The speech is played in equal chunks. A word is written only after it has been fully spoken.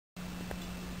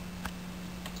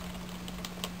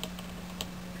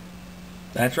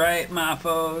That's right, my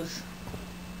foes.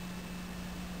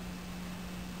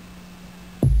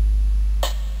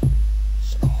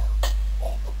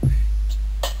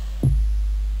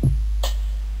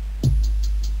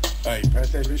 Hey, pass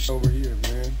that bitch over here,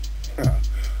 man.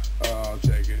 I'll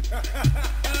take it.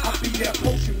 I be that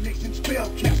potion, Nixon spell,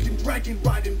 captain, dragon,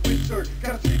 riding wizard.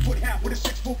 Got a 3-foot hat with a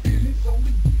 6-foot pin. It's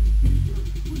only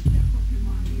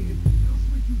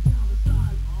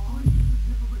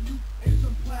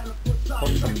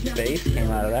Some bass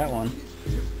came out of that one.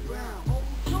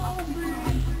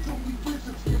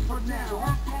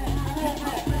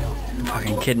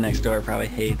 Fucking kid next door probably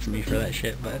hates me for that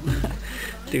shit, but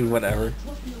dude, whatever.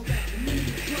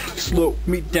 Slow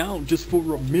me down just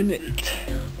for a minute.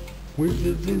 We're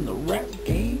just in the rap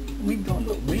game. We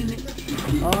gonna win it.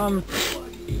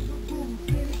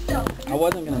 I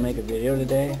wasn't gonna make a video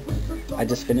today. I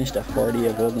just finished a 40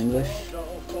 of Old English.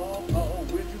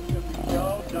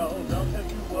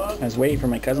 I was waiting for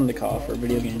my cousin to call for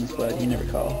video games, but he never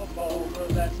called.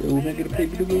 So we're not gonna play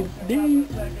video games today.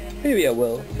 Maybe I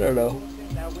will. I don't know.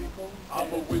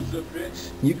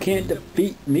 You can't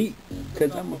defeat me,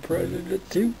 cause I'm a predator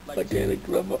too. Like a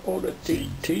grubber on a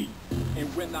TT.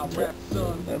 And when I rap,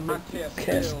 son, I make you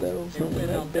cast those. And when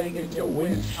I bang in your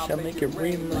winch, I make it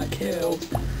ring like hell.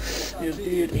 You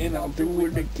did, and I'll do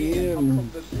it again.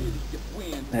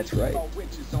 That's right.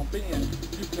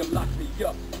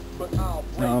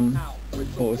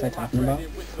 What was I talking about?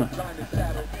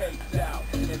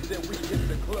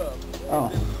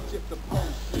 Oh.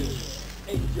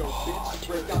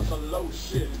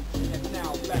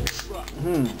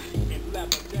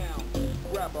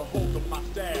 Grab a hold of my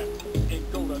staff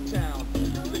and go to town. You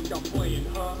think I'm playing,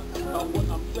 huh? What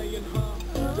I'm saying, huh?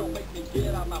 Don't make me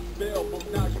get out my spell,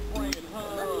 but now you're praying,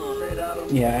 huh?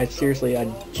 Yeah, seriously, I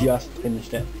just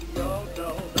finished it.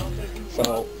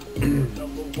 So, you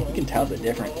can tell the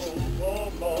difference.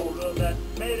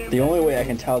 The only way I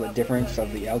can tell the difference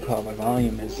of the alcohol by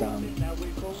volume is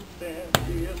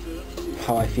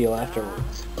how I feel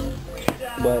afterwards.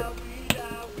 But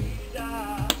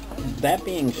that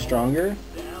being stronger,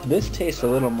 this tastes a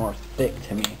little more thick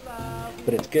to me,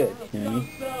 but it's good, you know what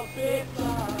I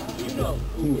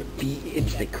mean?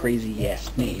 It's the crazy ass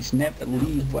sneeze. Never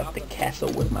leave what the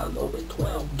castle with my lower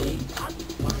 12 days.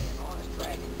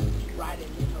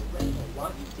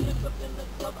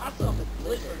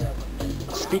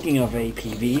 Speaking of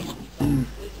APV,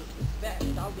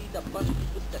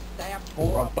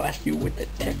 or I'll blast you with the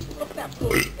tech.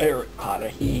 Eric Potter,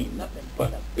 he ain't nothing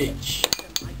but a bitch.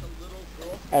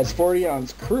 As 40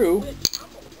 ounce crew,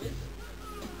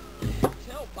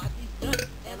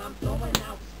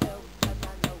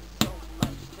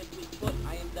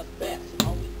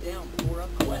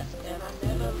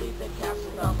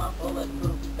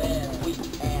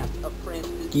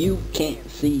 you can't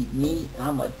see me,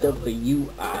 I'm a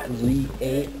W-I-Z-A-R-D.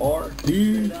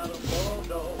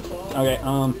 Okay,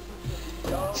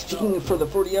 speaking for the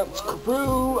 40 ounce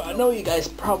crew, I know you guys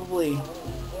probably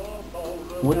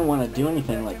wouldn't want to do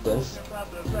anything like this,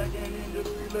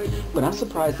 but I'm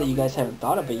surprised that you guys haven't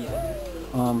thought of it yet.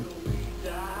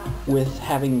 With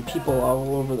having people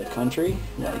all over the country,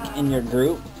 like in your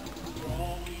group.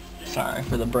 Sorry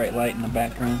for the bright light in the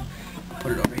background. I'll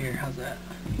put it over here, how's that?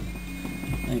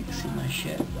 I can see my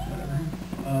shit, whatever.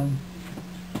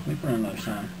 Let me put on another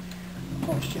sound.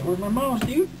 Oh shit, where's my mouse,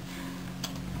 dude?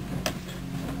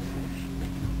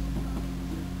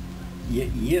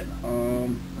 Yeah,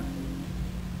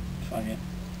 fuck it.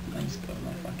 Let's go to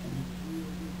my fucking...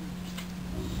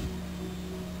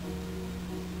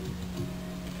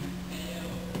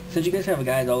 Since you guys have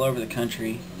guys all over the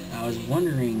country, I was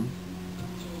wondering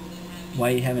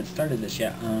why you haven't started this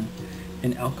yet.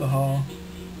 An alcohol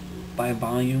by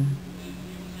volume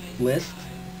list,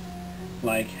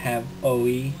 like have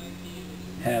OE,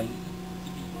 have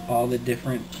all the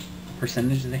different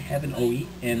percentages they have in OE,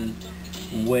 and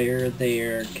where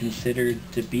they're considered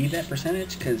to be that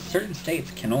percentage, because certain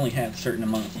states can only have certain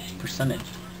amounts of percentage.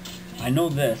 I know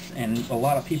this, and a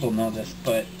lot of people know this,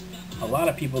 but a lot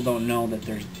of people don't know that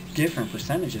there's different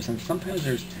percentages, and sometimes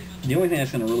there's, the only thing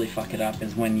that's going to really fuck it up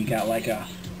is when you got like a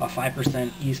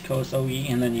 5% East Coast OE,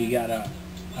 and then you got a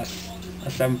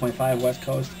 7.5 West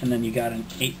Coast, and then you got an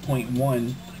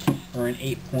 8.1 or an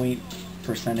 8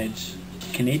 percentage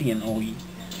Canadian OE.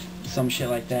 Some shit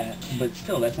like that. But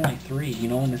still, that's only 3, you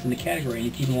know, and it's in the category, and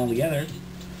you keep them all together.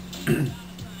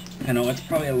 I know it's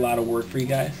probably a lot of work for you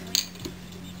guys.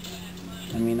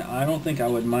 I mean, I don't think I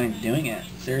would mind doing it,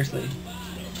 seriously.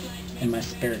 In my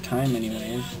spare time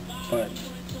anyways, but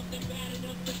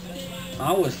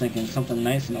I was thinking something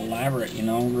nice and elaborate, you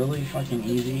know, really fucking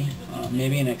easy.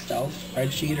 Maybe an Excel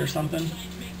spreadsheet or something.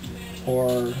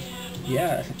 Or,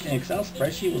 yeah, an Excel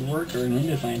spreadsheet would work, or an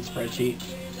InDesign spreadsheet.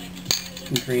 You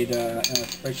can create a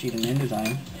spreadsheet in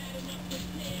InDesign.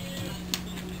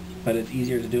 But it's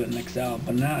easier to do it in Excel.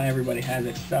 But not everybody has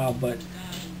Excel, but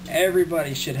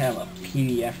everybody should have a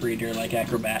PDF reader like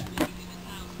Acrobat.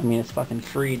 I mean, it's fucking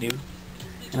free, dude.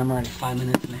 And I'm already 5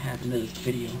 minutes and a half into this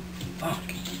video.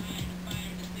 Fuck.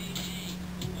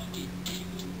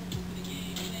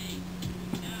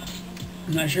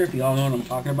 I'm not sure if you all know what I'm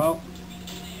talking about.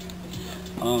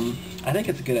 I think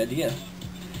it's a good idea.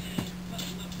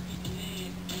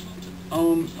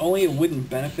 Only it wouldn't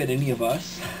benefit any of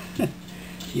us.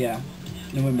 Yeah,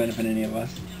 it wouldn't benefit any of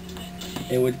us.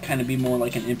 It would kind of be more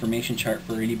like an information chart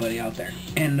for anybody out there.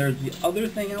 And there's the other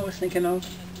thing I was thinking of.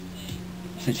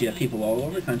 Since you have people all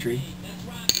over the country,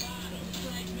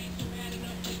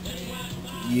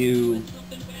 you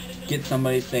get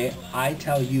somebody to say, I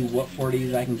tell you what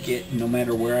 40s I can get no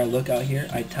matter where I look out here.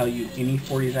 I tell you any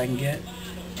 40s I can get,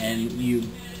 and you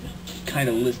kind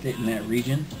of list it in that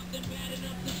region.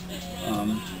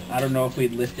 I don't know if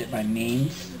we'd list it by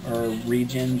names or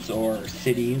regions or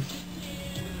cities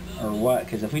or what,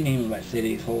 because if we name it by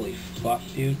cities, holy fuck,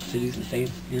 dude, cities and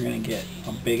states, you're going to get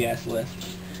a big ass list.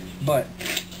 But,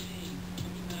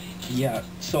 yeah,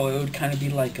 so it would kind of be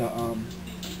like a,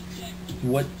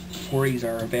 what 40s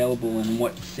are available in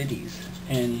what cities.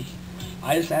 And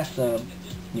I just asked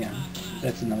yeah,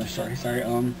 that's another story, sorry.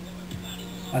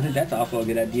 I think that's also a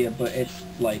good idea, but it's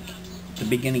like the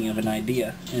beginning of an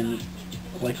idea. And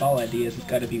like all ideas, it's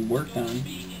got to be worked on,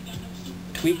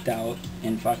 tweaked out,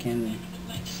 and fucking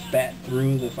spat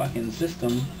through the fucking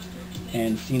system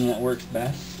and seen what works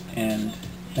best, and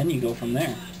then you go from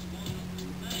there.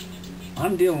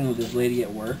 I'm dealing with this lady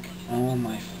at work. Oh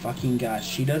my fucking gosh,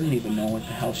 she doesn't even know what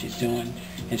the hell she's doing,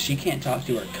 and she can't talk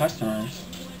to her customers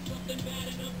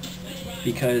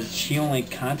because she only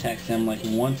contacts them like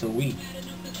once a week,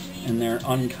 and they're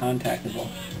uncontactable.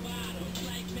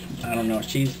 I don't know,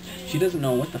 she doesn't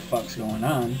know what the fuck's going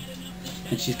on,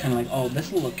 and she's kind of like, oh, this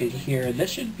will look good here,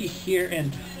 this should be here,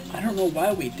 and I don't know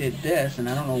why we did this, and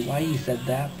I don't know why you said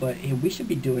that, but hey, we should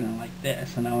be doing it like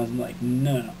this. And I was like,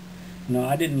 no,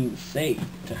 I didn't even say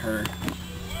to her.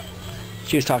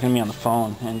 She was talking to me on the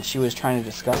phone, and she was trying to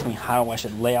discuss me how I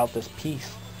should lay out this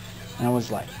piece, and I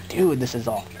was like, dude, this is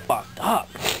all fucked up.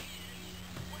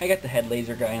 I got the head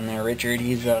laser guy in there, Richard.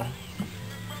 He's a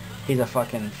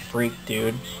fucking freak,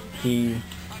 dude.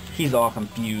 He's all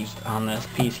confused on this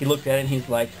piece. He looked at it and he's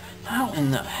like, how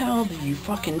in the hell do you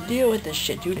fucking deal with this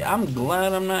shit, dude? I'm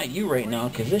glad I'm not you right now,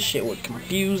 because this shit would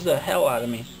confuse the hell out of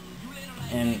me.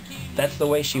 And that's the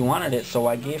way she wanted it, so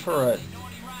I gave her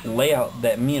a layout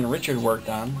that me and Richard worked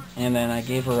on, and then I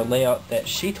gave her a layout that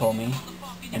she told me,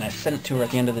 and I sent it to her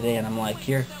at the end of the day, and I'm like,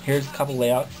 here's a couple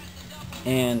layouts,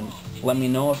 and let me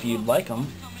know if you'd like them,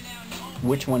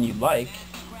 which one you'd like.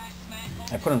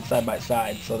 I put them side by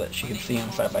side so that she could see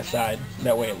them side by side.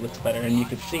 That way it looks better. And you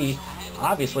could see,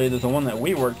 obviously, that the one that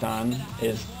we worked on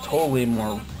is totally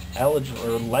more eligible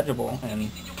or legible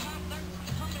and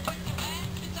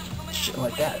shit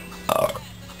like that.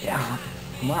 Yeah.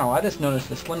 Wow, I just noticed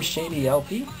the Slim Shady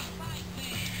LP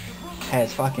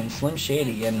has fucking Slim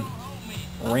Shady and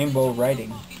rainbow writing.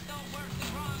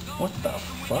 What the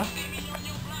fuck?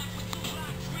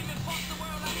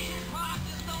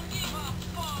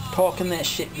 Talking that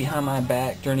shit behind my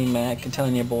back, Journey Mac, and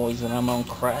telling you boys that I'm on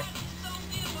crack.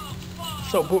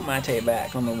 So put my tape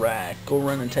back on the rack. Go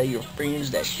run and tell your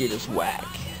friends that shit is whack.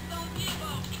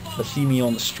 But see me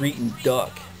on the street and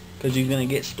duck, cause you're gonna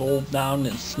get stole down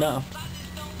and snuffed.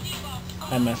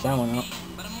 I messed that one up.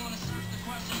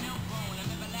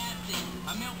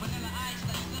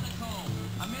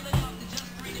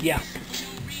 Yeah.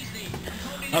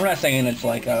 I'm not saying it's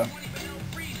like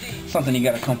something you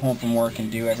gotta come home from work and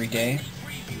do every day,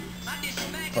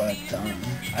 but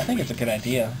I think it's a good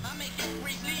idea.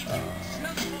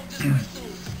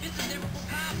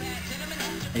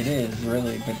 It is,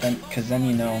 really, but then, because then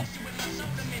you know,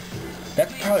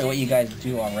 that's probably what you guys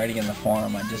do already in the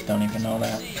forum, I just don't even know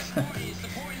that.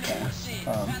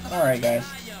 Yeah. Alright guys,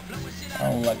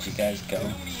 I'll let you guys go,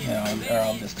 or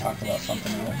I'll just talk about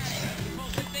something else.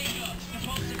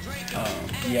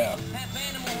 Yeah.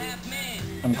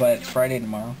 I'm glad it's Friday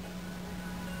tomorrow.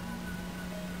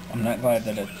 I'm not glad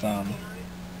that it's the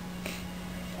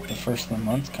first of the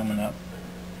month's coming up.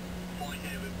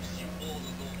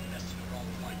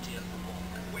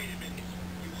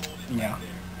 Yeah.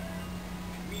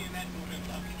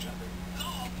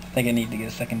 I think I need to get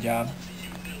a second job.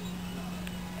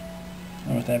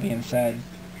 And with that being said,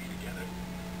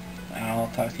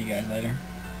 talk to you guys later.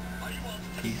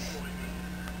 Peace.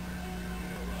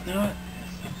 You know what?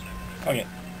 Fuck it.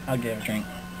 I'll get a drink.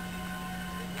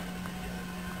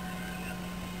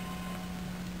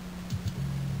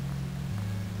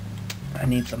 I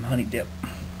need some honey dip.